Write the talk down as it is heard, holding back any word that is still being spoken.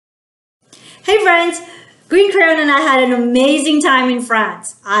Hey friends, Green Crayon and I had an amazing time in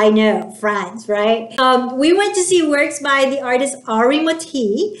France. I know, France, right? We went to see works by the artist Henri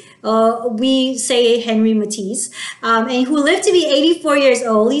Matisse. We say Henri Matisse, and who lived to be 84 years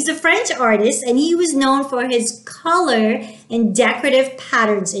old. He's a French artist, and he was known for his color and decorative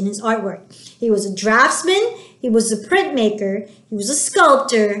patterns in his artwork. He was a draftsman, he was a printmaker, he was a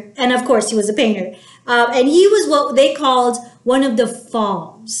sculptor, and of course, he was a painter. And he was what they called one of the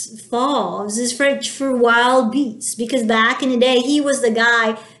fauves. Fauves is French for wild beasts, because back in the day, he was the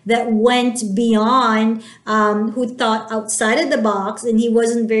guy that went beyond, who thought outside of the box, and he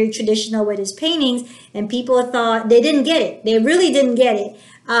wasn't very traditional with his paintings, and people thought they didn't get it. They really didn't get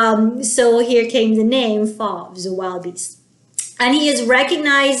it. So here came the name fauves, a wild beast. And he is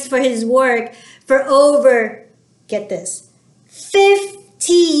recognized for his work for over, get this,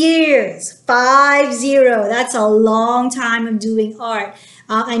 50 years, 50. That's a long time of doing art.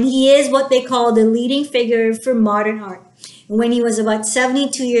 And he is what they call the leading figure for modern art. When he was about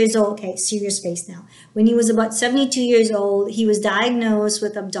 72 years old, okay, serious face now. When he was about 72 years old, he was diagnosed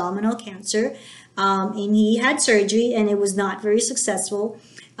with abdominal cancer. And he had surgery, and it was not very successful.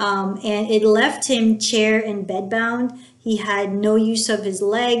 And it left him chair and bedbound. He had no use of his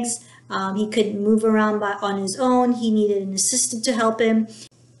legs. He couldn't move around on his own. He needed an assistant to help him.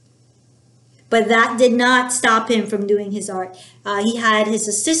 But that did not stop him from doing his art. He had his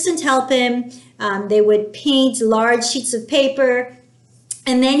assistant help him. They would paint large sheets of paper,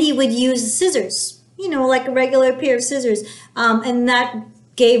 and then he would use scissors, you know, like a regular pair of scissors. And that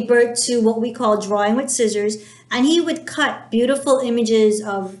gave birth to what we call drawing with scissors. And he would cut beautiful images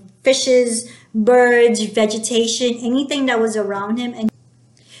of fishes, birds, vegetation, anything that was around him. And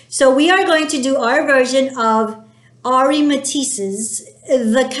so we are going to do our version of Henri Matisse's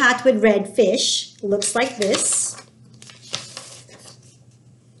The Cat with Red Fish. Looks like this.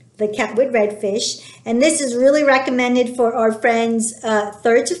 The Cat with Red Fish. And this is really recommended for our friends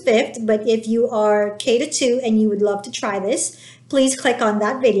 3rd to 5th. But if you are K to 2 and you would love to try this, please click on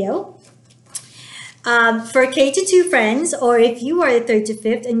that video. For K to 2 friends, or if you are 3rd to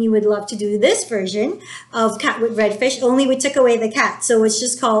 5th and you would love to do this version of Cat with Red Fish, only we took away the cat, so it's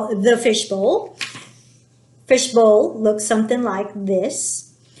just called the fishbowl. Fishbowl looks something like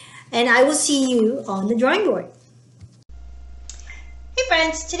this, and I will see you on the drawing board. Hey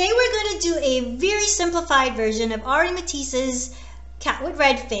friends, today we're going to do a very simplified version of Henri Matisse's Cat with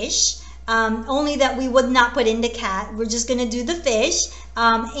Red Fish. Only that we would not put in the cat. We're just going to do the fish.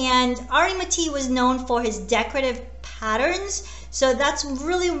 And Henri Matisse was known for his decorative patterns. So that's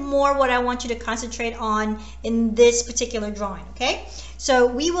really more what I want you to concentrate on in this particular drawing, okay? So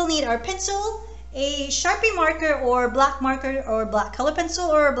we will need our pencil, a Sharpie marker or black marker or black color pencil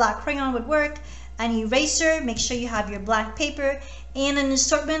or a black crayon would work, an eraser, make sure you have your black paper, and an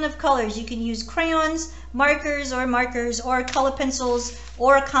assortment of colors. You can use crayons, markers or color pencils,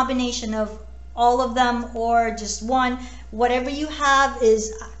 or a combination of all of them or just one. Whatever you have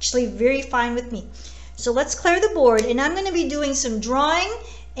is actually very fine with me. So let's clear the board, and I'm going to be doing some drawing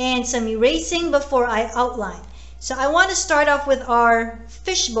and some erasing before I outline. So I want to start off with our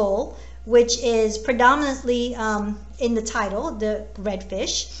fishbowl, which is predominantly in the title, the red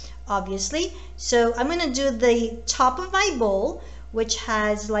fish, obviously. So I'm going to do the top of my bowl, which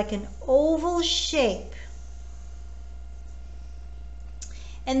has like an oval shape.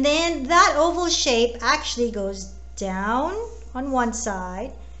 And then that oval shape actually goes down on one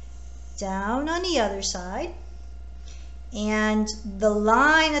side, down on the other side. And the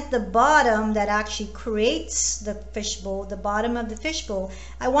line at the bottom that actually creates the fishbowl, the bottom of the fishbowl,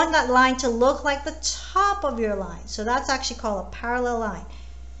 I want that line to look like the top of your line. So that's actually called a parallel line.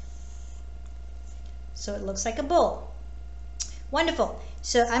 So it looks like a bowl. Wonderful.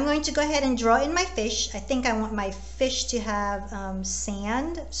 So I'm going to go ahead and draw in my fish. I think I want my fish to have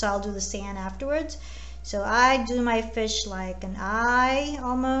sand, so I'll do the sand afterwards. So I do my fish like an eye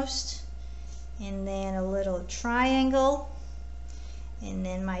almost, and then a little triangle, and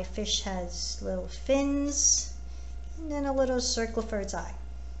then my fish has little fins, and then a little circle for its eye.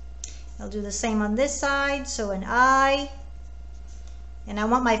 I'll do the same on this side, so an eye. And I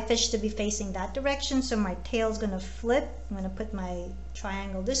want my fish to be facing that direction, so my tail's going to flip. I'm going to put my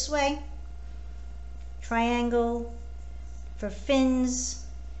triangle this way. Triangle for fins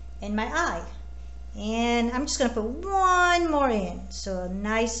and my eye. And I'm just going to put one more in. So a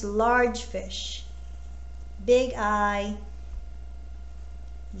nice large fish. Big eye.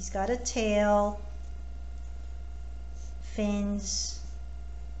 He's got a tail. Fins.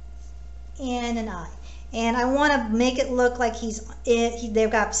 and an eye. And I want to make it look like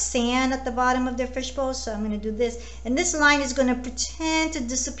they've got sand at the bottom of their fishbowl, so I'm going to do this. And this line is going to pretend to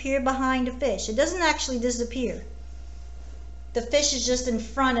disappear behind the fish. It doesn't actually disappear. The fish is just in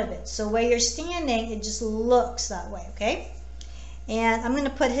front of it. So where you're standing, it just looks that way, okay? And I'm going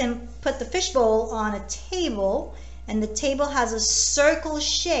to put the fishbowl on a table, and the table has a circle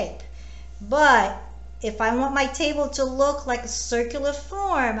shape. But if I want my table to look like a circular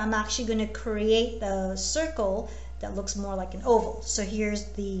form, I'm actually going to create the circle that looks more like an oval. So here's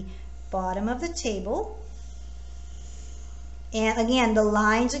the bottom of the table. And again, the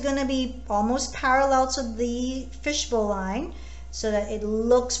lines are going to be almost parallel to the fishbowl line so that it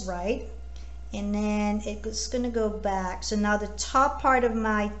looks right. And then it's going to go back. So now the top part of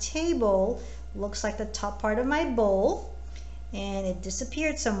my table looks like the top part of my bowl. And it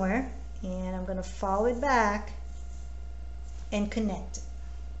disappeared somewhere. And I'm going to follow it back and connect it.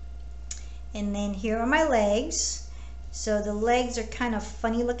 And then here are my legs. So the legs are kind of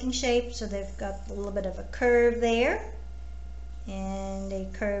funny looking shape. So they've got a little bit of a curve there. And they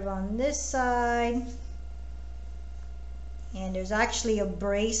curve on this side. And there's actually a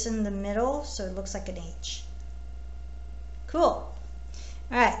brace in the middle, so it looks like an H. Cool. All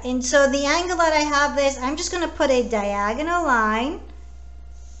right, and so the angle that I have this, I'm just going to put a diagonal line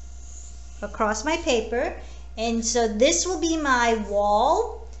across my paper. And so this will be my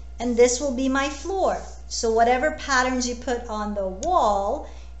wall, and this will be my floor. So whatever patterns you put on the wall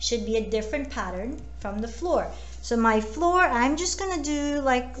should be a different pattern from the floor. So my floor, I'm just going to do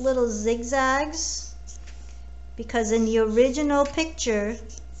like little zigzags, because in the original picture,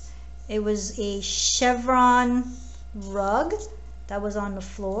 it was a chevron rug that was on the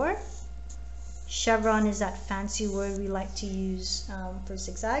floor. Chevron is that fancy word we like to use for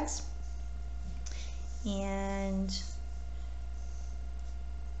zigzags. And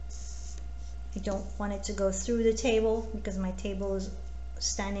I don't want it to go through the table because my table is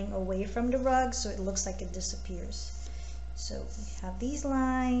standing away from the rug, so it looks like it disappears. So we have these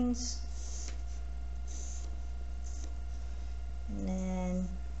lines. And then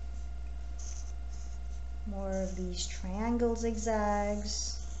more of these triangle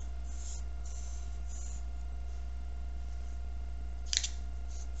zigzags.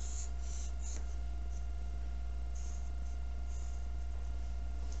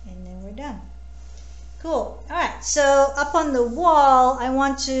 And then we're done. Cool. All right, so up on the wall,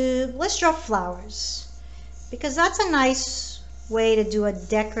 let's draw flowers, because that's a nice way to do a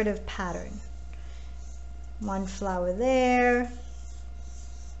decorative pattern. One flower there.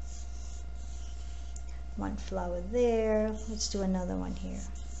 One flower there. Let's do another one here.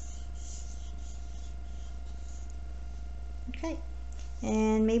 Okay.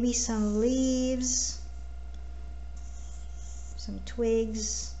 And maybe some leaves, some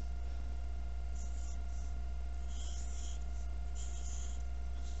twigs.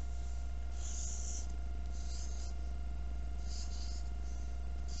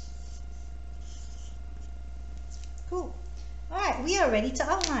 Cool. All right, we are ready to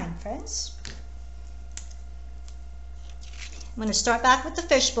outline, friends. I'm going to start back with the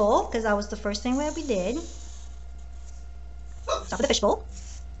fishbowl because that was the first thing that we did. Top of the fishbowl,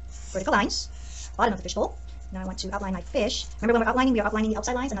 vertical lines, bottom of the fishbowl. Now I want to outline my fish. Remember, when we're outlining, we are outlining the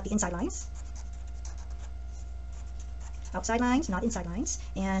outside lines and not the inside lines. Outside lines, not inside lines.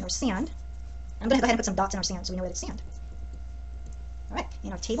 And our sand. I'm going to go ahead and put some dots in our sand so we know that it's sand. All right,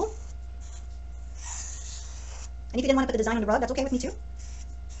 and our table. And if you didn't want to put the design on the rug, that's okay with me too.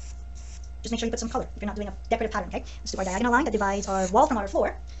 Just make sure you put some color if you're not doing a decorative pattern, okay? Let's do our diagonal line that divides our wall from our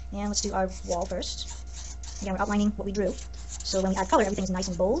floor. And let's do our wall first. Again, we're outlining what we drew. So when we add color, everything is nice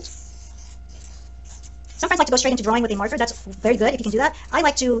and bold. Some friends like to go straight into drawing with a marker. That's very good if you can do that. I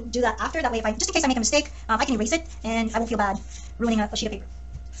like to do that after. That way, just in case I make a mistake, I can erase it and I won't feel bad ruining a sheet of paper.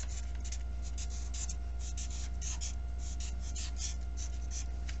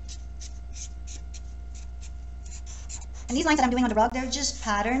 And these lines that I'm doing on the rug, they're just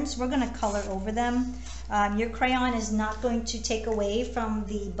patterns. We're going to color over them. Your crayon is not going to take away from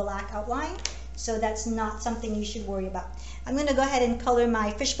the black outline, so that's not something you should worry about. I'm going to go ahead and color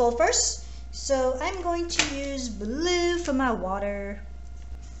my fishbowl first. So I'm going to use blue for my water.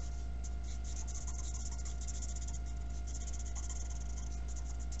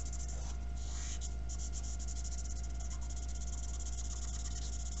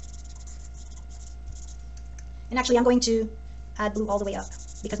 And actually, I'm going to add blue all the way up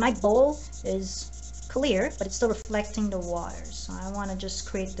because my bowl is clear, but it's still reflecting the water. So I want to just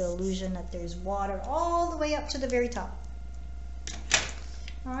create the illusion that there's water all the way up to the very top.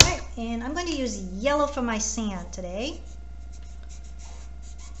 All right, and I'm going to use yellow for my sand today.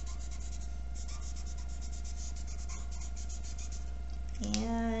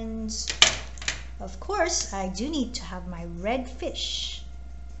 course, I do need to have my red fish.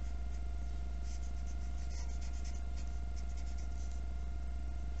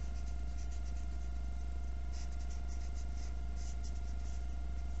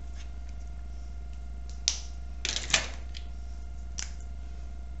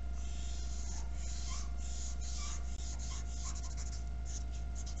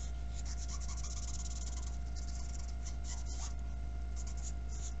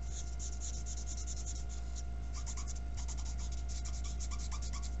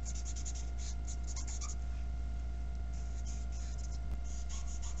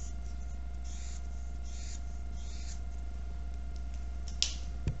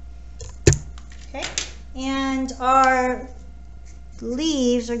 Okay, and our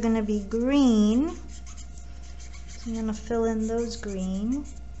leaves are going to be green. So I'm going to fill in those green.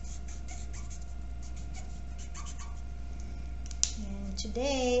 And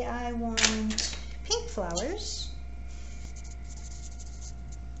today I want pink flowers.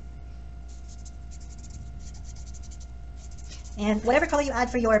 And whatever color you add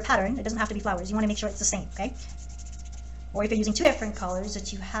for your pattern, it doesn't have to be flowers. You want to make sure it's the same, okay? Or if you're using two different colors,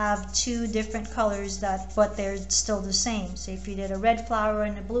 that you have two different colors but they're still the same. So if you did a red flower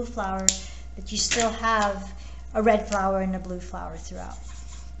and a blue flower, that you still have a red flower and a blue flower throughout.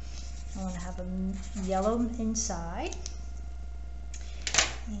 I want to have a yellow inside.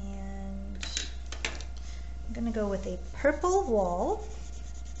 And I'm going to go with a purple wall.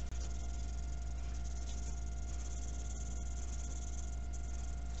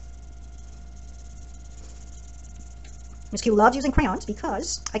 Miss Q loves using crayons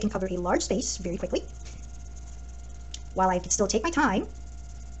because I can cover a large space very quickly, while I can still take my time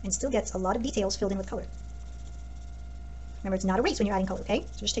and still get a lot of details filled in with color. Remember, it's not a race when you're adding color, okay?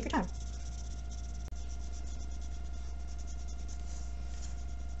 So just take your time.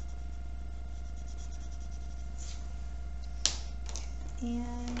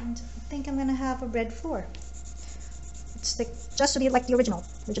 And I think I'm gonna have a red floor. It's just to be like the original.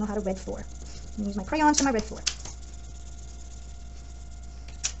 Original had a red floor. I'm gonna use my crayons for my red floor.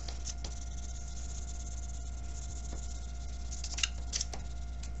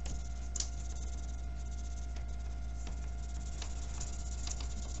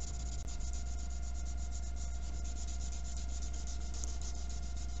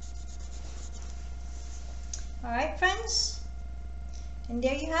 Alright friends, and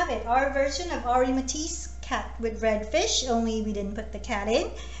there you have it, our version of Henri Matisse cat with red fish, only we didn't put the cat in.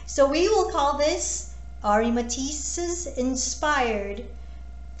 So we will call this Henri Matisse's inspired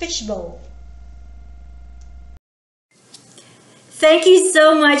fishbowl. Thank you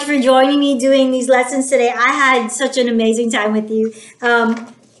so much for joining me doing these lessons today. I had such an amazing time with you.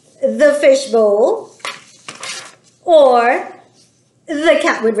 The fishbowl, or the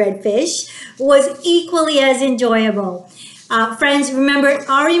cat with red fish, was equally as enjoyable. Friends, remember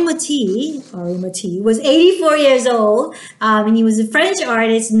Henri Matisse was 84 years old, and he was a French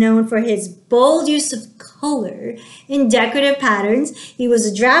artist known for his bold use of color in decorative patterns. He was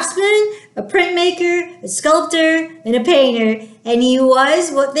a draftsman, a printmaker, a sculptor, and a painter, and he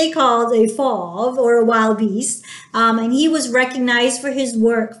was what they called a fauve, or a wild beast, and he was recognized for his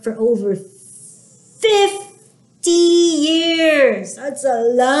work for over 50 years. That's a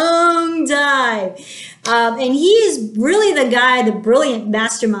long time. And he is really the guy, the brilliant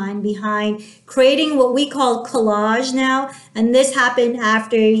mastermind behind creating what we call collage now. And this happened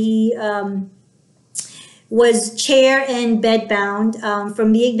after he was chair and bedbound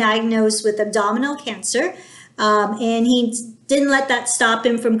from being diagnosed with abdominal cancer. And he didn't let that stop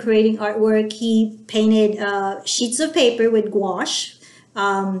him from creating artwork. He painted sheets of paper with gouache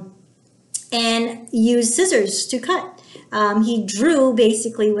and used scissors to cut. He drew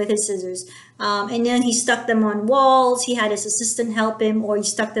basically with his scissors. And then he stuck them on walls. He had his assistant help him, or he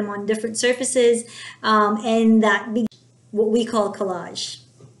stuck them on different surfaces. And that became what we call collage.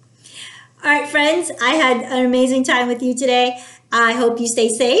 All right, friends, I had an amazing time with you today. I hope you stay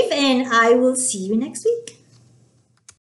safe, and I will see you next week.